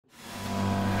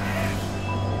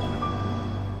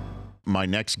my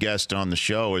next guest on the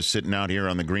show is sitting out here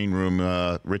on the green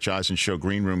room, Rich Eisen Show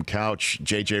green room couch.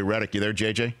 JJ Redick, you there,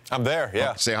 JJ? I'm there,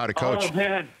 yeah. Oh, say hi to Coach. Oh,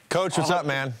 man. Coach, what's up,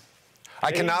 man?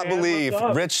 I cannot believe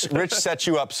Rich set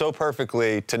you up so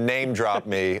perfectly to name drop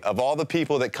me. Of all the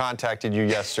people that contacted you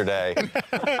yesterday,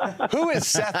 who is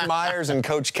Seth Meyers and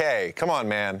Coach K? Come on,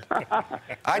 man.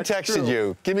 I texted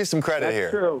you. Give me some credit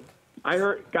here. That's true. I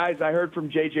heard from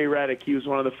JJ Redick. He was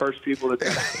one of the first people to do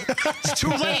that. It's too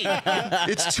late.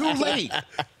 It's too late.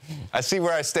 I see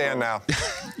where I stand now.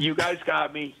 You guys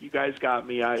got me.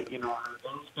 I'm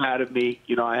mad of me.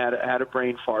 I had a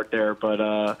brain fart there,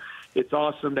 but it's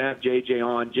awesome to have JJ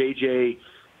on. JJ,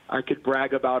 I could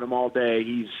brag about him all day.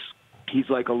 He's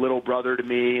like a little brother to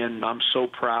me, and I'm so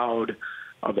proud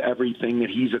of everything that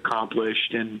he's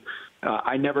accomplished. And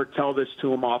I never tell this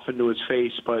to him often to his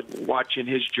face, but watching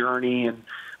his journey, and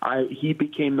he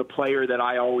became the player that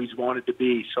I always wanted to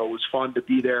be. So it was fun to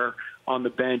be there on the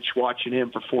bench watching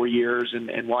him for 4 years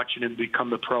and watching him become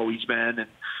the pro he's been. And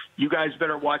you guys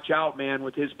better watch out, man,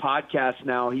 with his podcast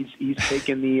now. He's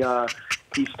taking the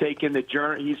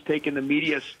journey. He's taking the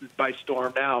media by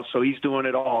storm now. So he's doing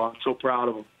it all. I'm so proud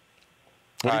of him.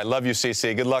 All right, love you,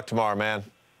 CC. Good luck tomorrow, man.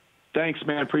 Thanks,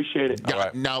 man. Appreciate it. Yeah,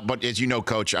 right. Now, but as you know,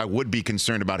 Coach, I would be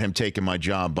concerned about him taking my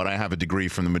job, but I have a degree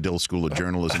from the Medill School of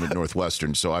Journalism at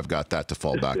Northwestern, so I've got that to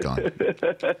fall back on.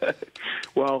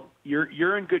 Well,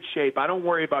 you're in good shape. I don't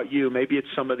worry about you. Maybe it's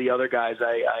some of the other guys.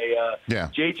 Yeah.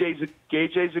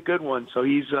 JJ's a good one. So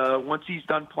he's once he's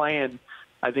done playing,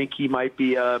 I think he might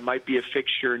be a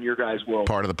fixture in your guys' world.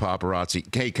 Part of the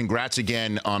paparazzi. Hey, congrats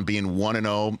again on being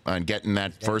 1-0 and getting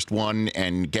that first one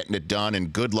and getting it done,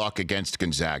 and good luck against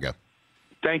Gonzaga.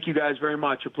 Thank you guys very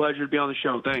much. A pleasure to be on the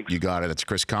show. Thanks. You got it. That's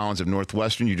Chris Collins of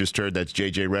Northwestern. You just heard that's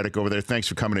JJ Redick over there. Thanks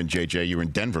for coming in, JJ. You were in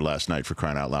Denver last night, for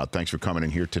crying out loud. Thanks for coming in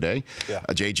here today. Yeah.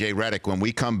 JJ Redick, when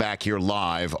we come back here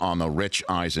live on the Rich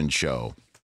Eisen Show.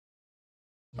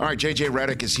 All right, J.J.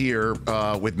 Redick is here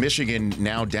with Michigan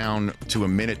now down to a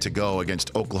minute to go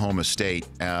against Oklahoma State,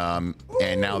 and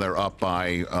now they're up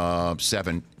by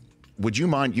 7. Would you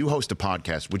mind, you host a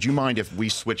podcast, would you mind if we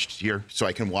switched here so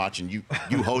I can watch and you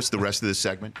host the rest of this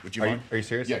segment? Would you mind? Are you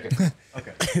serious? Yeah.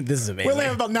 Okay. This is amazing. We only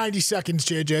have about 90 seconds,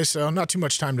 JJ, so not too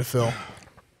much time to fill.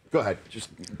 Go ahead. Just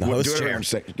the host do it chair. in a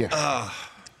second. Yeah.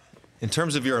 In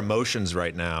terms of your emotions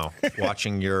right now,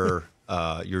 watching your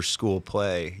school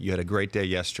play, you had a great day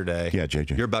yesterday. Yeah,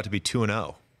 JJ. You're about to be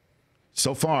 2-0.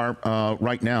 So far,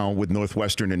 right now, with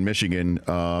Northwestern and Michigan,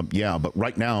 yeah, but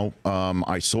right now,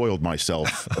 I soiled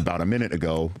myself about a minute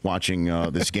ago watching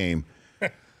this game.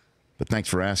 But thanks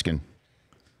for asking.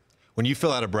 When you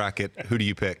fill out a bracket, who do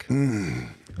you pick?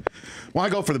 Well, I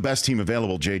go for the best team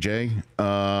available, JJ.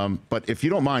 But if you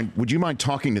don't mind, would you mind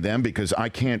talking to them? Because I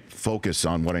can't focus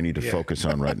on what I need to focus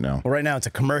on right now. Well, right now it's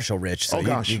a commercial, Rich, so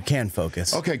you can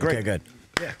focus. Okay, great. Okay, good.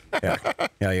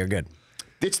 Yeah, you're good.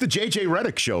 It's the JJ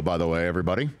Redick Show, by the way,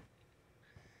 everybody.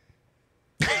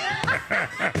 All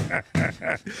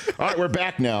right, we're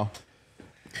back now.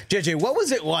 JJ, what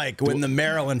was it like when the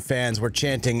Maryland fans were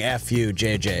chanting F you,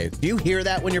 JJ? Do you hear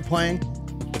that when you're playing?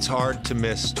 It's hard to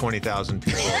miss 20,000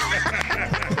 people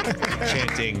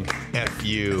chanting F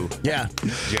you, Yeah.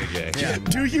 JJ. Yeah.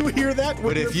 Do you hear that?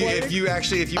 But if you watch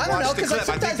the clip,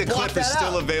 I think the clip is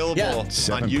still available on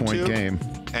 7-point YouTube. game.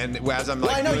 And as I'm Well,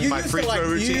 I know doing you my used free to throw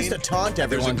routine, you used to taunt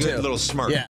everyone there's a good too. little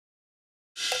smirk. Yeah.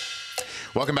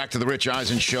 Welcome back to the Rich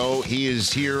Eisen Show. He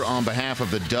is here on behalf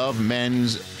of the Dove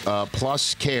Men's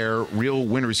Plus Care, Real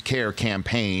Winners Care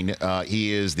campaign.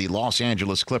 He is the Los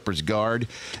Angeles Clippers guard,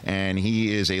 and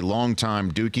he is a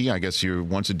longtime Dookie. I guess you're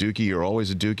once a Dookie, you're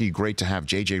always a Dookie. Great to have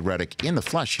J.J. Redick in the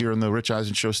flesh here in the Rich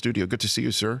Eisen Show studio. Good to see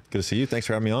you, sir. Good to see you. Thanks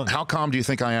for having me on. How calm do you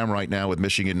think I am right now with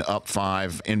Michigan up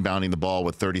 5, inbounding the ball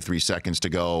with 33 seconds to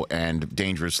go, and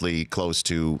dangerously close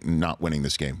to not winning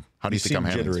this game? How do you think I'm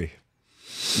handling this? Jittery.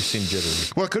 You seem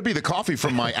jittery. Well, it could be the coffee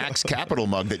from my Axe Capital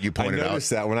mug that you pointed out. I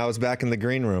noticed that when I was back in the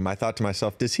green room. I thought to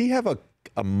myself, does he have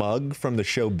a mug from the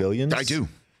show Billions? I do.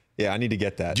 Yeah, I need to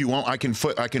get that. Do you want? I can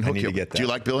hook need you. to get that. Do you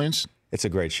like Billions? It's a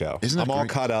great show. Isn't it I'm all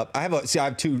great? caught up. I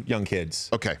have 2 young kids.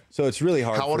 Okay. So it's really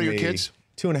hard. How old for are your me. kids?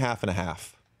 2.5 and a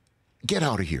half. Get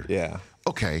out of here. Yeah.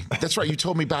 Okay, that's right. You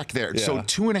told me back there. Yeah. So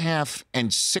 2.5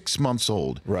 and 6 months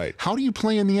old. Right. How do you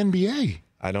play in the NBA?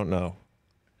 I don't know.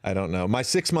 My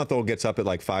 6-month-old gets up at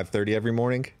like 5:30 every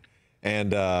morning.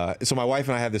 And so my wife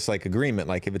and I have this like agreement,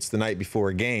 like if it's the night before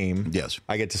a game, yes,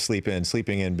 I get to sleep in.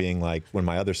 Sleeping in being like when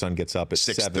my other son gets up at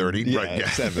 6:30, right? Yeah,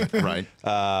 7, right.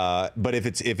 But if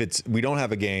it's we don't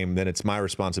have a game, then it's my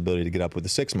responsibility to get up with the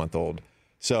 6-month-old.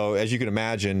 So as you can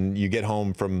imagine, you get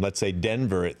home from, let's say,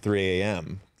 Denver at 3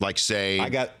 a.m. Like, say, I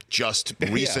got just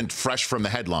recent, fresh from the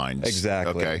headlines.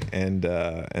 Exactly. Okay. And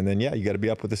then, yeah, you got to be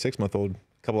up with the 6-month-old a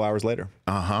couple hours later.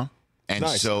 Uh-huh. And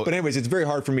nice. so, but anyways, it's very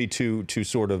hard for me to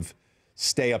sort of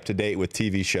stay up to date with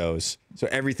TV shows. So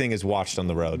everything is watched on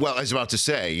the road. well, I was about to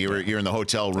say, you're in the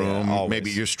hotel room. Yeah,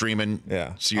 maybe you're streaming.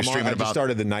 Yeah. So you're streaming I about. just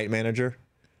started The Night Manager,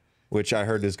 which I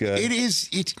heard is good. It is.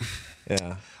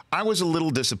 Yeah. I was a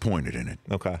little disappointed in it.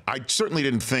 Okay. I certainly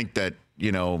didn't think that,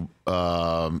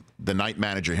 the night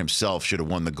manager himself should have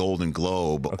won the Golden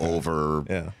Globe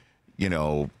over,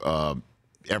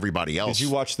 everybody else. Did you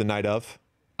watch The Night Of?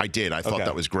 I did. I thought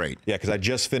that was great. Yeah, because I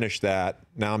just finished that.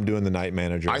 Now I'm doing The Night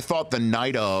Manager. I thought The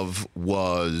Night Of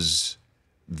was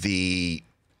the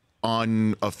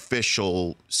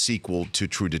unofficial sequel to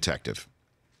True Detective.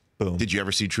 Boom. Did you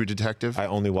ever see True Detective? I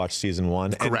only watched season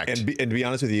 1. Correct. And to be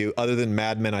honest with you, other than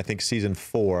Mad Men, I think season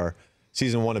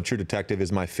 1 of True Detective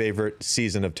is my favorite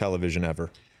season of television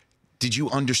ever. Did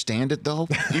you understand it, though?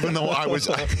 Even though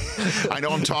I know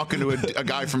I'm talking to a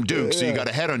guy from Duke, so you got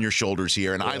a head on your shoulders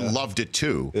here, and I loved it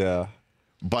too. Yeah.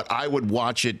 But I would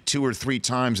watch it 2 or 3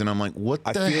 times, and I'm like, what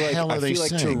the hell are they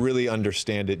saying? I feel like to really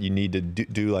understand it, you need to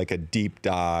do like a deep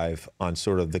dive on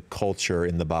sort of the culture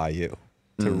in the Bayou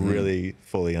to really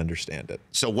fully understand it.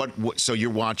 So so you're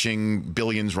watching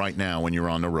Billions right now when you're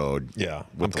on the road? Yeah,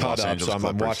 with I'm the caught Los up, Angeles so I'm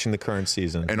Clippers. watching the current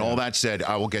season. And all that said,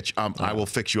 I will get you. I will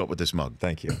fix you up with this mug.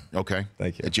 Thank you. Okay.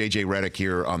 Thank you. JJ Redick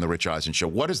here on the Rich Eisen Show.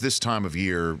 What does this time of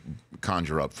year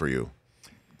conjure up for you?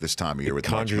 This time of year with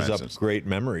March conjures up Madness? great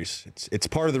memories. It's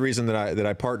part of the reason that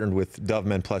I partnered with Dove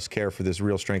Men Plus Care for this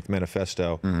Real Strength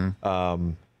Manifesto.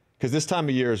 Because this time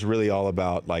of year is really all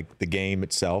about like the game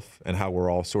itself and how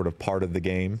we're all sort of part of the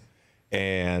game.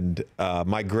 And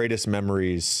my greatest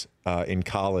memories in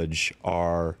college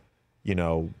are,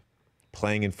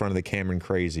 playing in front of the Cameron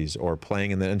Crazies or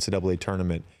playing in the NCAA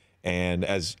tournament. And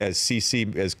as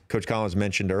Coach Collins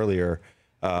mentioned earlier,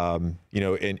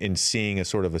 in seeing a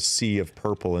sort of a sea of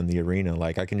purple in the arena,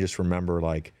 like I can just remember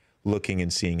like looking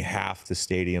and seeing half the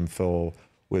stadium full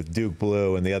with Duke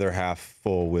blue and the other half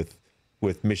full with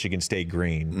Michigan State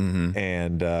green.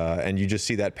 And you just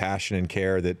see that passion and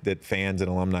care that fans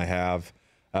and alumni have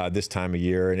this time of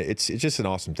year. And it's just an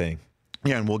awesome thing.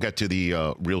 Yeah, and we'll get to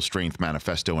the Real Strength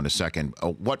Manifesto in a second.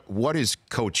 What is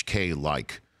Coach K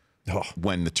like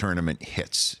when the tournament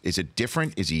hits? Is it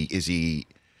different? Is he?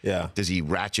 Yeah. Does he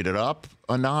ratchet it up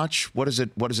a notch? What is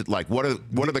it like? What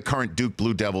are the current Duke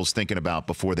Blue Devils thinking about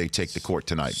before they take the court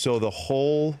tonight? So the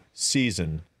whole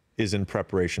season is in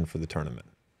preparation for the tournament,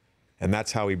 and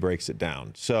that's how he breaks it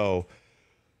down. So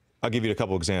I'll give you a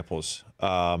couple examples.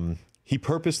 He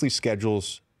purposely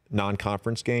schedules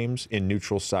non-conference games in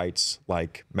neutral sites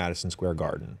like Madison Square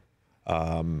Garden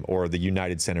or the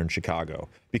United Center in Chicago,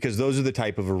 because those are the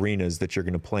type of arenas that you're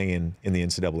going to play in the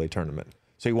NCAA tournament.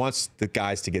 So he wants the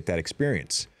guys to get that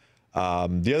experience.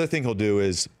 The other thing he'll do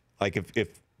is, like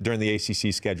if during the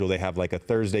ACC schedule they have like a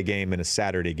Thursday game and a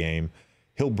Saturday game,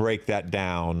 he'll break that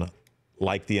down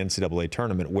like the NCAA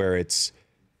tournament, where it's,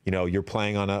 you're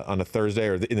playing on a Thursday,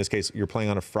 or in this case, you're playing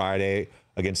on a Friday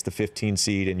against the 15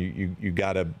 seed, and you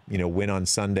got to win on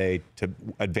Sunday to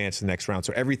advance to the next round.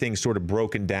 So everything's sort of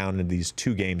broken down into these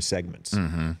 2-game segments.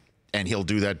 And he'll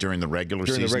do that during the regular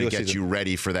season to get you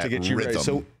ready for that rhythm. Ready.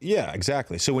 So yeah,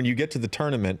 exactly. So when you get to the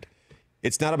tournament,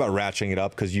 it's not about ratcheting it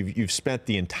up, because you've spent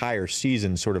the entire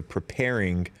season sort of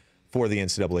preparing for the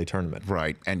NCAA tournament.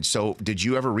 Right. And so did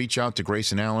you ever reach out to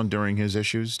Grayson Allen during his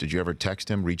issues? Did you ever text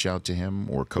him, reach out to him,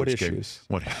 or Coach What K? issues?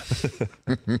 What?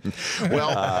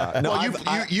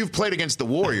 You've played against the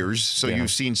Warriors, so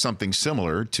you've seen something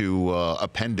similar to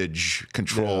appendage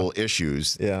control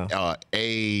issues. Yeah.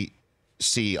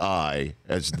 ACI,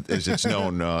 as it's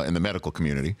known in the medical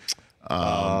community.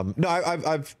 No,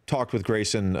 I've talked with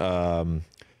Grayson a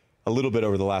little bit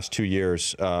over the last 2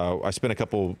 years. I spent a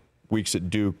couple weeks at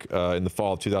Duke in the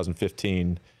fall of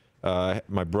 2015.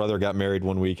 My brother got married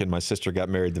one week, and my sister got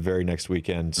married the very next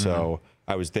weekend. So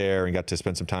I was there and got to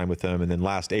spend some time with him. And then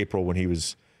last April, when he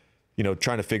was,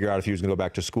 trying to figure out if he was going to go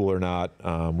back to school or not,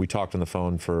 we talked on the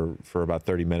phone for about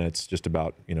 30 minutes, just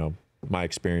about my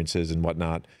experiences and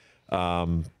whatnot.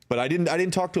 But I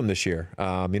didn't talk to him this year.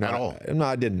 At all? No,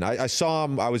 I didn't. I saw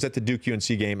him. I was at the Duke UNC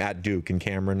game at Duke in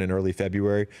Cameron in early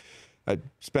February. I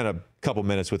spent a couple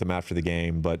minutes with him after the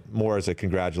game, but more as a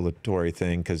congratulatory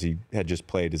thing, because he had just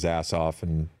played his ass off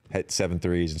and hit 7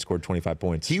 threes and scored 25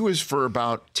 points. He was for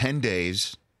about 10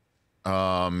 days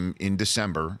in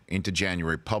December into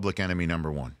January, public enemy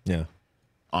 #1. Yeah.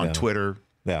 On Twitter.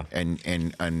 Yeah.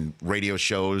 And radio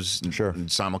shows and, Sure. and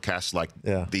simulcasts like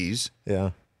these. Yeah.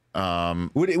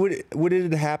 Would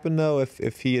it happen though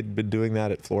if he had been doing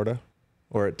that at Florida,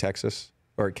 or at Texas,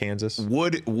 or at Kansas?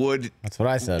 That's what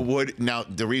I said. Now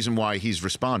the reason why he's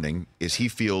responding is he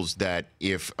feels that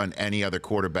if any other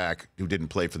quarterback who didn't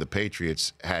play for the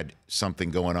Patriots had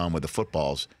something going on with the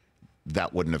footballs,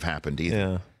 that wouldn't have happened either.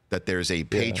 Yeah. That there's a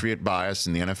Patriot bias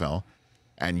in the NFL,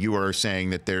 and you are saying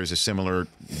that there's a similar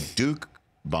Duke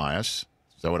bias.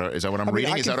 Is that what I'm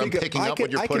reading? Is that what I'm picking up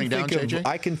what you're putting down, JJ?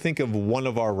 I can think of one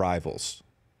of our rivals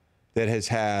that has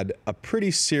had a pretty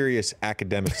serious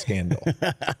academic scandal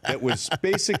that was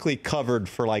basically covered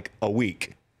for like a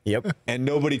week. Yep. And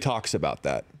nobody talks about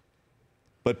that.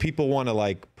 But people want to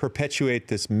like perpetuate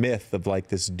this myth of like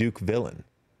this Duke villain.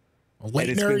 And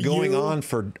it's been going on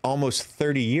for almost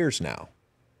 30 years now.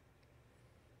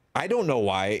 I don't know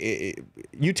why.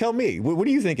 You tell me. What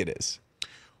do you think it is?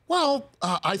 Well,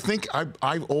 I think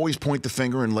I always point the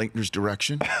finger in Leitner's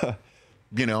direction.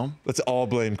 You know, let's all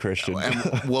blame Christian and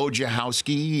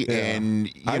Wojciechowski, and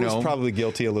I was probably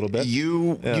guilty a little bit.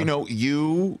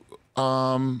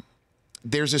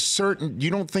 There's a certain. You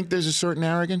don't think there's a certain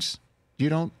arrogance? You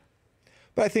don't.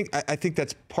 But I think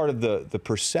that's part of the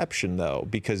perception, though,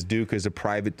 because Duke is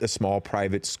a small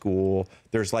private school.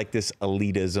 There's like this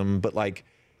elitism, but like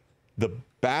the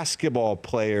basketball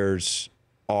players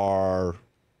are.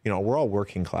 We're all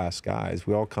working class guys.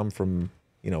 We all come from,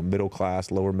 middle class,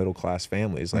 lower middle class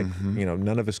families. Like,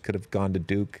 none of us could have gone to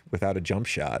Duke without a jump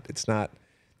shot.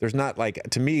 There's not like,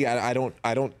 to me, I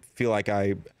don't feel like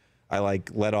I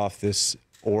like let off this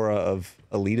aura of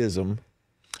elitism.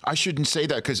 I shouldn't say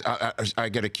that because I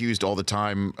get accused all the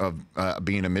time of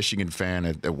being a Michigan fan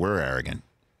that we're arrogant.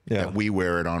 Yeah. That we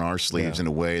wear it on our sleeves in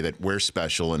a way that we're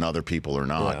special and other people are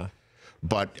not. Yeah.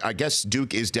 But I guess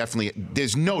Duke is definitely,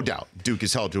 there's no doubt Duke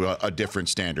is held to a different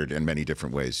standard in many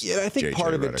different ways. Yeah, I think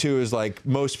part of it, too, is like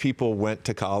most people went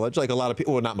to college. Like a lot of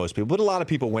people, well, not most people, but a lot of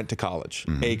people went to college,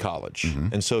 a college.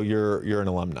 And so you're an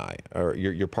alumni, or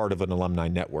you're part of an alumni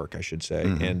network, I should say.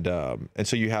 And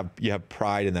so you have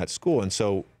pride in that school. And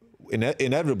so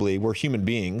inevitably, we're human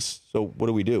beings. So what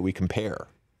do? We compare.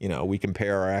 We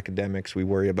compare our academics. We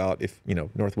worry about if,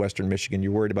 Northwestern Michigan,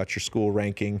 you're worried about your school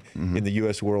ranking in the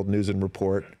U.S. World News and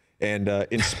Report. And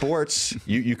in sports,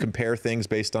 you compare things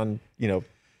based on,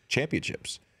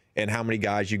 championships and how many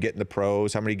guys you get in the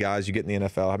pros, how many guys you get in the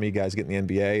NFL, how many guys get in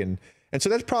the NBA. And so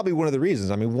that's probably one of the reasons.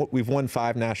 I mean, we've won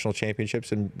 5 national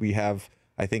championships, and we have,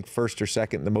 I think, first or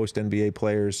second the most NBA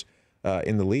players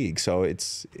in the league. So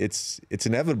it's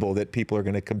inevitable that people are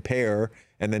going to compare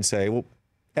and then say, well,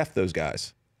 F those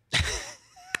guys.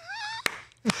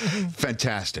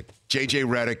 Fantastic. JJ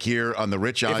Redick here on the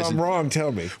Rich Eisen. If I'm wrong,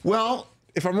 tell me. Well,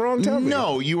 if I'm wrong, tell me.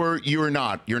 No, you are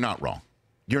not. You're not wrong.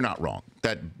 You're not wrong.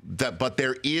 But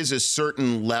there is a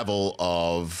certain level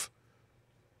of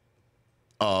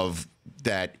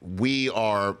that we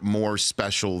are more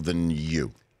special than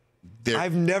you.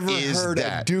 I've never heard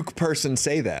a Duke person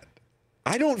say that.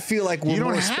 I don't feel like we're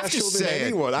more special than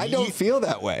anyone. I don't feel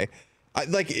that way.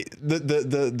 Like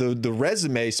the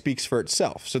resume speaks for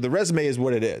itself. So the resume is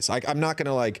what it is. I'm not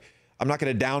gonna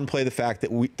downplay the fact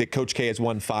that Coach K has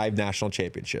won 5 national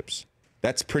championships.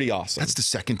 That's pretty awesome. That's the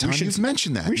second time you've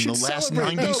mentioned that in the last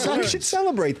 90 seconds. We should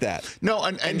celebrate that. No,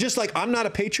 and just like I'm not a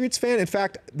Patriots fan. In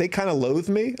fact, they kind of loathe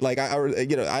me. Like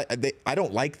I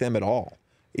don't like them at all.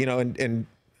 And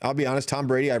I'll be honest, Tom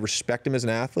Brady, I respect him as an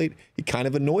athlete. He kind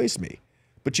of annoys me.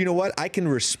 But you know what? I can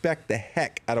respect the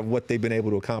heck out of what they've been able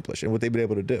to accomplish and what they've been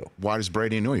able to do. Why does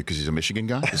Brady annoy you? Because he's a Michigan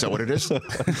guy? Is that what it is?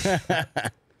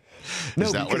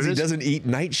 No, because he doesn't eat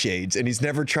nightshades and he's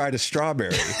never tried a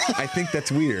strawberry. I think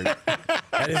that's weird.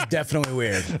 That is definitely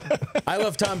weird. I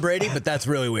love Tom Brady, but that's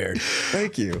really weird.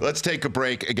 Thank you. Let's take a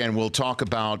break. Again, we'll talk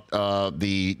about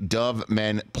the Dove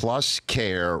Men Plus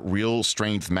Care Real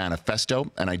Strength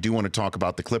Manifesto. And I do want to talk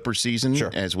about the Clippers season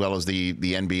as well as the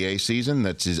NBA season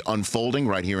that is unfolding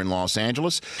right here in Los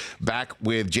Angeles. Back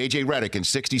with JJ Redick in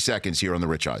 60 seconds here on The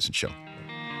Rich Eisen Show.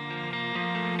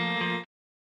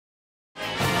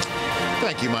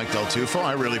 Thank you, Mike Del Tufo.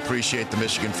 I really appreciate the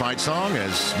Michigan fight song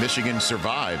as Michigan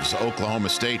survives Oklahoma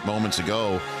State moments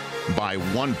ago by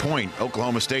 1 point.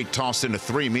 Oklahoma State tossed in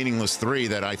a meaningless three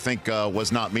that I think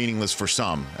was not meaningless for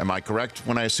some. Am I correct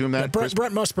when I assume that? Yeah,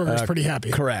 Brent Musburger is pretty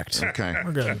happy. Correct. Okay.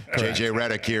 We're good. JJ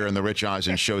Redick here in the Rich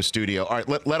Eisen Show studio. All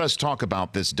right, let us talk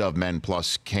about this Dove Men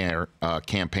Plus Care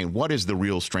campaign. What is the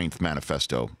Real Strength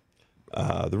Manifesto?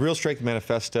 The Real Strength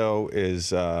Manifesto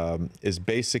is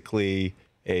basically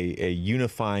a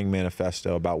unifying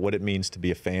manifesto about what it means to be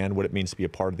a fan, what it means to be a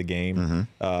part of the game.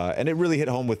 And it really hit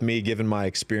home with me, given my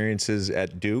experiences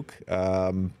at Duke,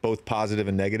 both positive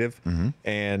and negative.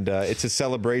 And it's a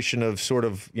celebration of sort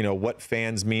of, what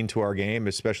fans mean to our game,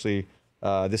 especially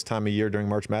this time of year during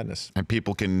March Madness. And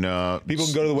people can go to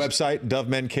the website,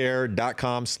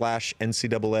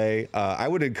 dovemencare.com/NCAA. I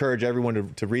would encourage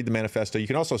everyone to read the manifesto. You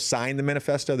can also sign the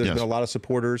manifesto. There's been a lot of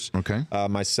supporters. Okay.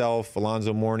 Myself,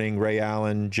 Alonzo Mourning, Ray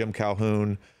Allen, Jim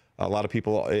Calhoun, a lot of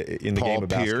people in the game of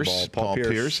basketball. Paul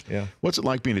Pierce. Yeah. What's it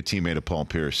like being a teammate of Paul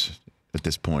Pierce at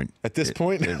this point? At this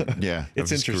point? Yeah.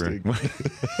 It's interesting.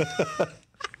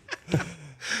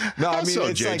 No, I mean,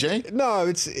 it's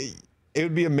JJ? It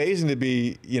would be amazing to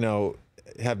be,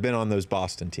 have been on those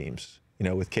Boston teams,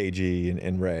 with KG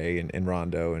and Ray and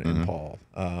Rondo and Paul.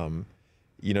 I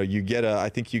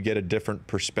think you get a different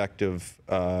perspective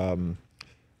of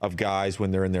guys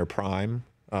when they're in their prime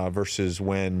versus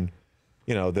when,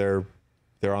 they're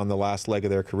on the last leg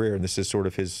of their career, and this is sort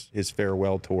of his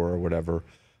farewell tour or whatever.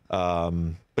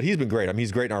 But he's been great. I mean,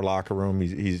 he's great in our locker room.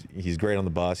 He's great on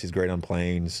the bus. He's great on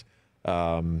planes.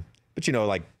 But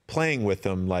like playing with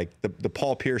him, like the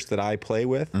Paul Pierce that I play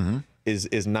with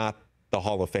is not the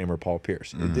Hall of Famer Paul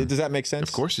Pierce. Does that make sense?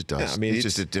 Of course it does. Yeah, I mean, it's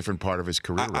just a different part of his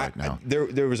career right now.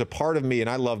 There was a part of me, and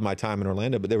I love my time in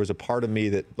Orlando, but there was a part of me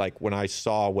that, like, when I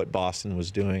saw what Boston was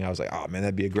doing, I was like, oh man,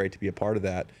 that'd be great to be a part of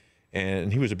that.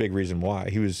 And he was a big reason why.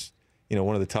 He was,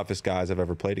 one of the toughest guys I've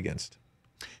ever played against.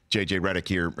 JJ Redick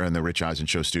here in the Rich Eisen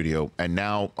Show studio, and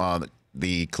now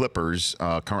the Clippers,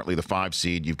 currently the 5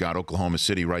 seed. You've got Oklahoma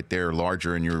City right there,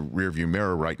 larger in your rearview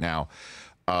mirror right now.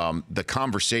 The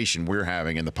conversation we're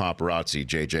having in the paparazzi,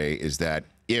 JJ, is that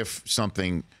if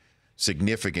something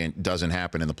significant doesn't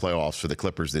happen in the playoffs for the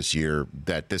Clippers this year,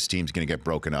 that this team's going to get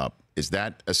broken up. Is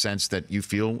that a sense that you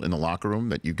feel in the locker room,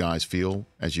 that you guys feel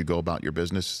as you go about your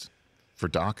business for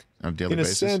Doc on a daily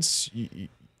basis? In a sense,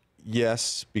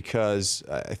 yes, because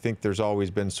I think there's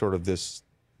always been sort of this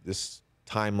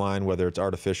timeline, whether it's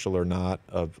artificial or not,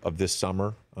 of this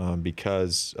summer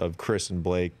because of Chris and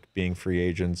Blake being free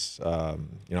agents.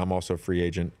 I'm also a free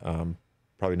agent,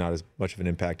 probably not as much of an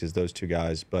impact as those two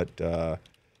guys. But,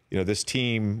 this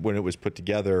team, when it was put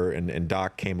together and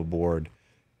Doc came aboard,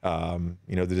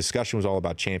 the discussion was all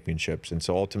about championships. And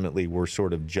so ultimately we're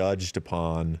sort of judged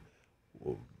upon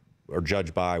or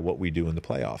judged by what we do in the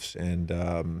playoffs.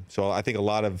 And so I think a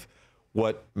lot of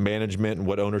what management and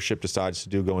what ownership decides to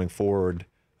do going forward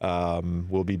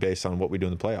will be based on what we do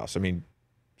in the playoffs. I mean,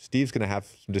 Steve's going to have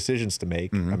some decisions to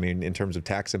make. I mean, in terms of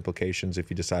tax implications, if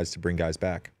he decides to bring guys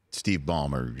back. Steve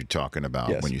Balmer, you're talking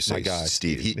about when you say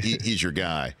Steve. He's your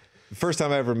guy. The first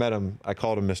time I ever met him, I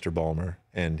called him Mr. Balmer,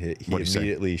 and he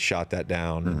immediately shot that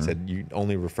down and said, "You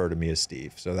only refer to me as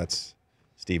Steve." So that's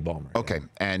Steve Balmer. Okay,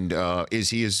 and is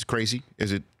he as crazy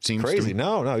as it seems? Crazy? To me?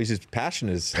 No, he's as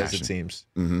passionate as it seems.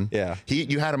 Yeah.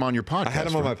 You had him on your podcast. I had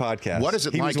him on my podcast. What is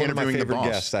it like interviewing the boss?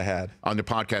 Guests I had on the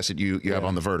podcast that you have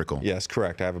on the Vertical. Yes,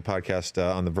 correct. I have a podcast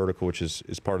on the Vertical, which is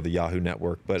part of the Yahoo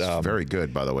network. But it's very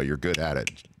good, by the way. You're good at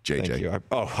it, JJ. Thank you.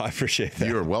 I appreciate that.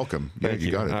 You're welcome. Thank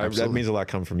you. Got it. That means a lot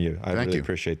coming from you. I really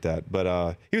appreciate that.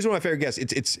 But he was one of my favorite guests.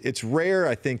 It's rare,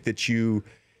 I think, that you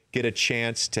get a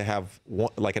chance to have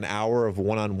like an hour of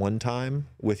one-on-one time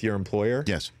with your employer.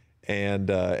 Yes. And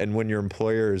when your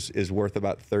employer is worth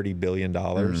about $30 billion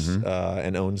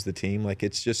and owns the team, like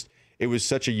it was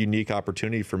such a unique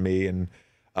opportunity for me. And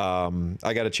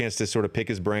I got a chance to sort of pick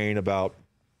his brain about,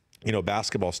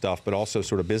 basketball stuff, but also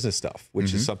sort of business stuff,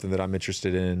 which is something that I'm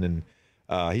interested in. And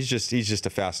he's just a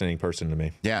fascinating person to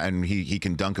me. Yeah, and he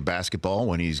can dunk a basketball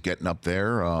when he's getting up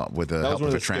there with the help of a trampoline. That was one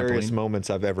of the scariest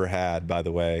moments I've ever had, by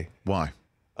the way. Why?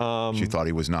 She thought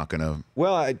he was not going to.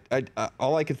 Well, I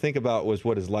all I could think about was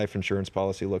what his life insurance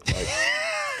policy looked like.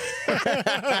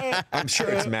 I'm sure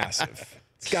it's massive.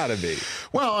 It's got to be.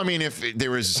 Well, I mean, if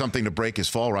there is something to break his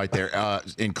fall right there,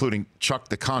 including Chuck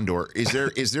the Condor,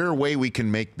 is there a way we can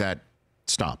make that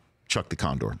stop? Chuck the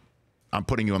Condor. I'm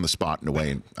putting you on the spot in a way,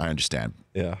 and I understand.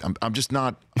 Yeah. I'm just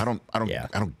not. I don't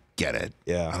get it.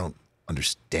 Yeah. I don't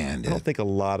understand it. I don't think a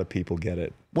lot of people get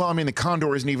it. Well, I mean, the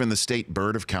condor isn't even the state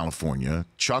bird of California.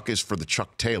 Chuck is for the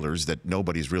Chuck Taylors that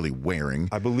nobody's really wearing.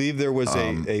 I believe there was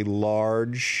a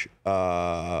large,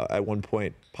 at one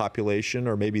point, population,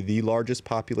 or maybe the largest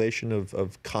population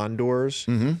of condors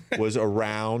was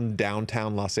around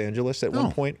downtown Los Angeles at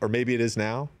one point, or maybe it is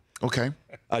now. Okay.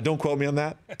 Don't quote me on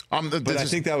that. But I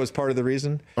think that was part of the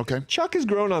reason. Okay. Chuck has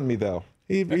grown on me, though.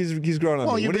 He's grown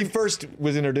on me. When he first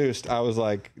was introduced, I was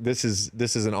like, this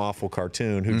is an awful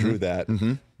cartoon. Who drew that?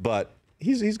 But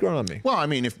He's grown on me. Well, I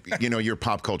mean, if you're a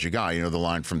pop culture guy, the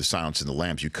line from The Silence of the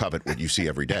Lambs, you covet what you see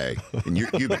every day. And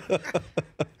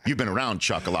you've been around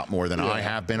Chuck a lot more than I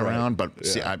have been around. But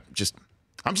see, I'm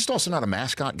just also not a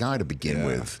mascot guy to begin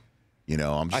with.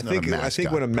 I'm just not a mascot. I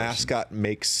think when a person. mascot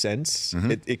makes sense,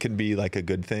 it can be like a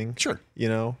good thing. Sure.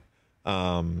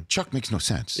 Chuck makes no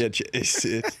sense.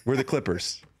 We're the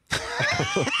Clippers.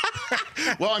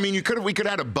 Well, I mean, we could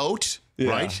have had a boat,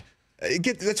 right?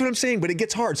 That's what I'm saying, but it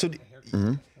gets hard. So,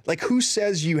 like, who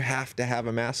says you have to have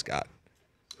a mascot?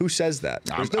 Who says that?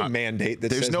 There's no mandate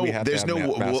that says we have to have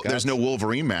mascots. There's no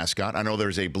Wolverine mascot. I know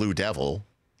there's a Blue Devil.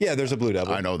 Yeah, there's a Blue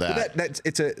Devil. I know that. But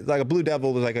it's like a Blue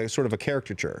Devil is like a sort of a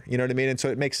caricature. You know what I mean? And so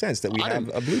it makes sense that we have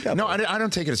a Blue Devil. No, I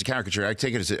don't take it as a caricature. I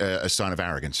take it as a sign of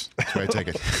arrogance. That's why I take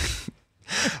it.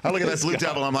 I look at that Blue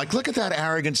Devil. I'm like, look at that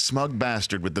arrogant, smug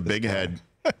bastard with the big head.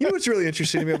 You know what's really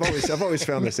interesting to me? I've always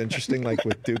found this interesting, like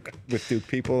with Duke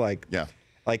people, like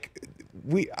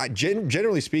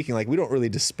generally speaking, like we don't really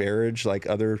disparage like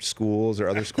other schools or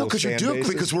other schools. No, because you do,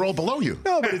 because we're all below you.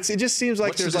 No, but it just seems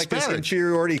like there's like this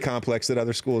inferiority complex that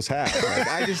other schools have. Like,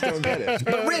 I just don't get it.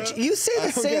 But Rich, you say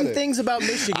the same things about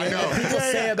Michigan that people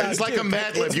say about It's like Duke. a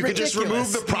Mad Lib. You can just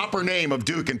remove the proper name of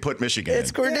Duke and put Michigan.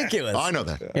 It's ridiculous. I know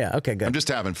that. Yeah. Okay. Good. I'm just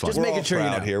having fun. Just making sure you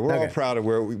know. Here, we're all proud of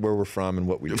where we're from and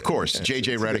what we do. Of course,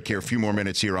 JJ Redick here. A few more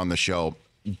minutes here on the show.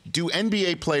 Do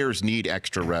NBA players need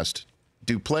extra rest?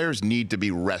 Do players need to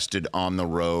be rested on the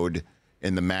road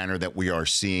in the manner that we are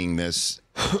seeing this?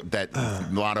 That a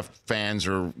lot of fans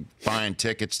are buying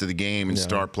tickets to the game and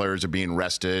star players are being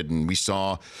rested. And we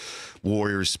saw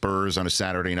Warriors Spurs on a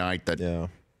Saturday night that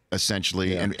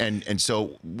essentially. And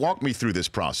so walk me through this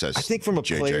process. I think from a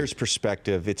JJ. player's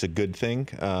perspective, it's a good thing.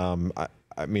 I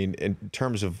mean, in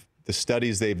terms of the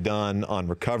studies they've done on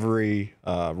recovery,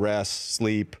 rest,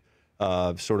 sleep,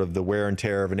 sort of the wear and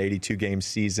tear of an 82-game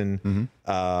season.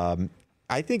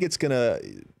 I think it's going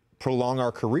to prolong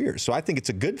our careers. So I think it's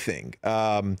a good thing.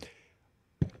 The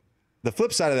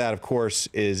flip side of that, of course,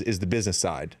 is the business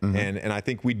side. And I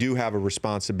think we do have a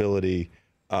responsibility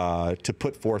to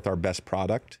put forth our best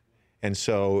product. And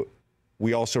so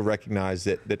we also recognize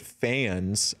that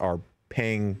fans are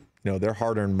paying their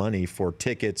hard-earned money for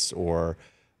tickets or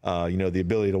the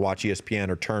ability to watch ESPN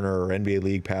or Turner or NBA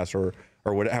League Pass or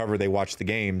whatever they watch the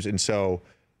games. And so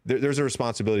there's a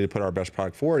responsibility to put our best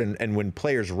product forward. And when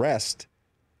players rest,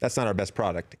 that's not our best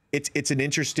product. It's an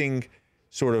interesting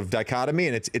sort of dichotomy,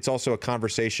 and it's also a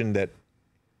conversation that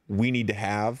we need to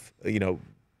have.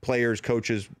 Players,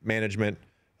 coaches, management,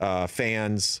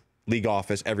 fans, league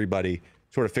office, everybody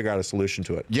sort of figure out a solution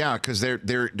to it. Yeah, because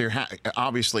they're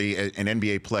obviously an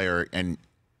NBA player, and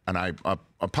I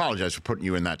apologize for putting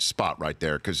you in that spot right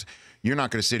there, because you're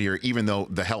not going to sit here, even though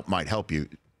the help might help you,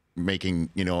 making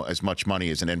as much money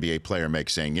as an NBA player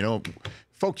makes, saying,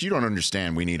 folks, you don't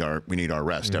understand. We need our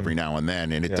rest every now and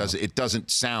then, and it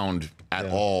doesn't sound at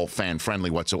all fan friendly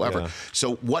whatsoever.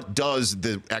 So, what does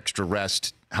the extra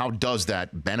rest? How does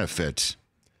that benefit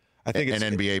an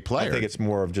NBA player? I think it's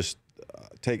more of just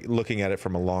looking at it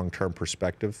from a long-term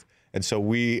perspective. And so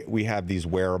we have these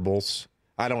wearables.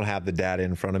 I don't have the data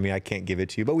in front of me. I can't give it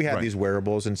to you, but we have these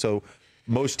wearables, and so.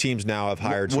 Most teams now have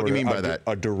hired. What do you mean by that?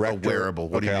 A director. A wearable.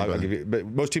 What do you mean by that? But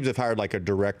most teams have hired like a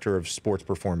director of sports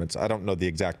performance. I don't know the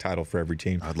exact title for every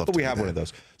team, but we have one of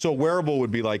those. So a wearable would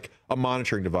be like a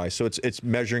monitoring device. So it's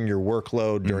measuring your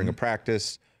workload during a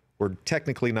practice. We're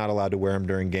technically not allowed to wear them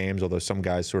during games, although some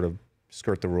guys sort of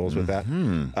skirt the rules with that.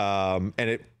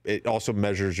 And it also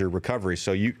measures your recovery.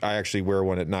 So I actually wear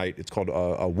one at night. It's called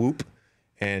a Whoop.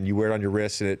 And you wear it on your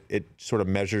wrist, and it sort of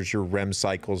measures your REM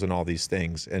cycles and all these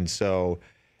things. And so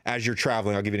as you're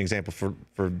traveling, I'll give you an example.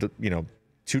 For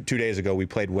 2 days ago, we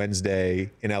played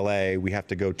Wednesday in LA. We have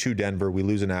to go to Denver. We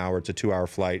lose an hour. It's a 2-hour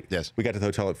flight. Yes. We got to the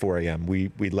hotel at 4 a.m. We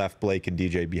left Blake and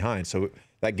DJ behind. So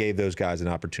that gave those guys an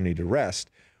opportunity to rest.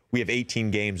 We have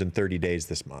 18 games in 30 days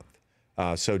this month.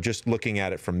 So just looking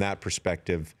at it from that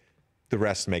perspective, the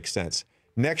rest makes sense.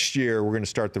 Next year, we're going to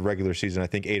start the regular season, I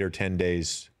think 8 or 10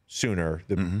 days sooner.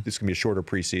 This is going to be a shorter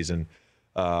preseason.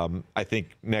 I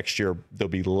think next year there'll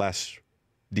be less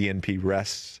DNP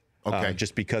rests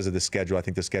just because of the schedule. I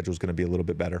think the schedule is going to be a little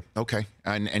bit better. Okay.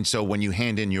 And so when you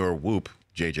hand in your Whoop,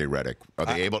 JJ Redick,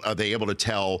 are they able to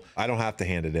tell? I don't have to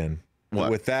hand it in.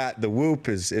 What? With that, the Whoop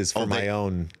is for my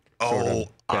own.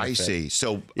 I see.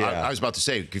 So I was about to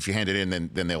say, if you hand it in,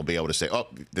 then they'll be able to say, oh,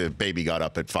 the baby got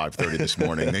up at 5:30 this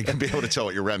morning. They can be able to tell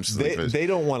what your REM sleep is. They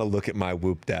don't want to look at my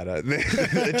Whoop data.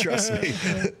 Trust me.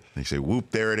 They say, Whoop,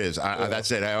 there it is.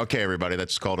 That's it. Okay, everybody,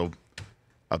 that's called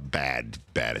a bad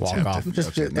attempt. Walk-off.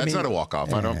 Okay, that's not a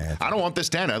walk-off. I don't want this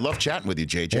down. I love chatting with you,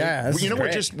 JJ. Yeah, you know,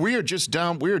 we are just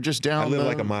down. I live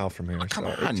like a mile from here. Come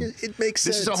so on. It makes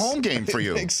sense. This is a home game for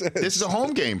you. Makes sense. This is a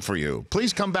home game for you.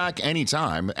 Please come back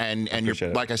anytime. And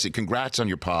you're, like I said, congrats on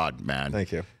your pod, man.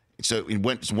 Thank you. So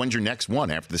when's your next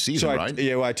one after the season, right?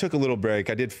 Well, I took a little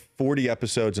break. I did 40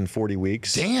 episodes in 40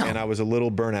 weeks. Damn. And I was a little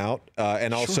burnt out.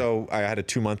 And also, I had a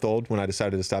 2-month-old when I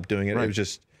decided to stop doing it. Right. It was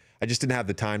just, I just didn't have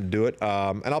the time to do it.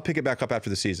 And I'll pick it back up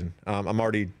after the season. I'm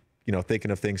already,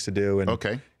 thinking of things to do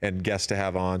and guests to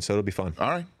have on. So it'll be fun. All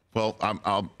right. Well,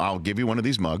 I'll give you one of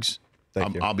these mugs.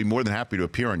 Thank you. I'll be more than happy to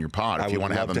appear on your pod if you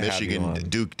want to have a Michigan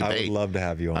Duke debate. I would love to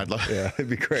have you on. Yeah, it'd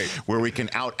be great. Where we can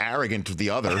out arrogant the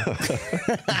other.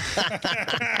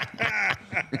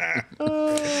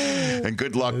 And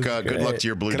good luck to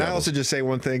your Blue Can Devils. I also just say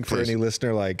one thing for any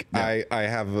listener? Like, I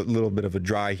have a little bit of a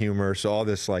dry humor, so all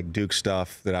this like Duke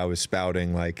stuff that I was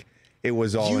spouting, like, it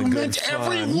was all in good fun.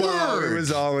 Every word. No, it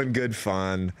was all in good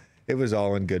fun. It was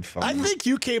all in good fun. I think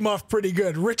you came off pretty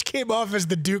good. Rich came off as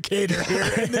the Duke hater here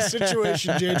in this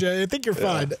situation, JJ. I think you're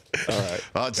fine. All right.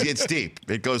 Well, it's deep.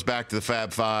 It goes back to the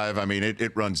Fab Five. I mean,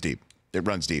 it runs deep. It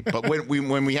runs deep. But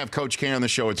when we have Coach K on the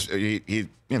show, it's you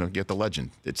get the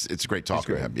legend. It's a great talk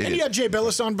to him. And you had Jay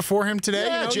Billis on before him today.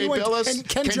 Yeah, Jay Billis. And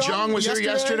Ken Jeong was here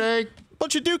yesterday.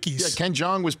 Bunch of Dukies. Yeah, Ken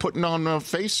Jeong was putting on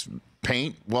face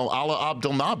paint while Ala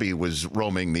Abdel Nabi was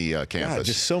roaming the campus. God,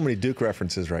 just so many Duke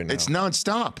references right now. It's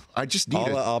nonstop. I just need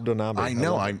Ala Abdel Nabi. I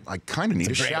know. I kind of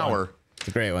need a shower. It's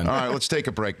a great one. All right, let's take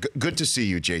a break. Good to see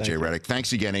you, JJ Redick.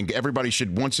 Thanks again. And everybody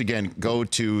should once again go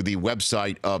to the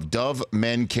website of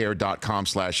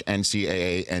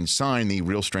dovemencare.com/NCAA and sign the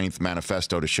Real Strength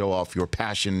Manifesto to show off your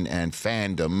passion and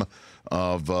fandom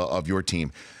of your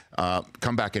team.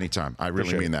 Come back anytime. I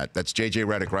really mean that. That's JJ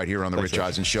Redick right here on the Rich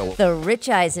Eisen Show. The Rich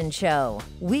Eisen Show,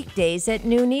 weekdays at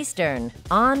noon Eastern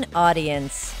on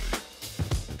Audience.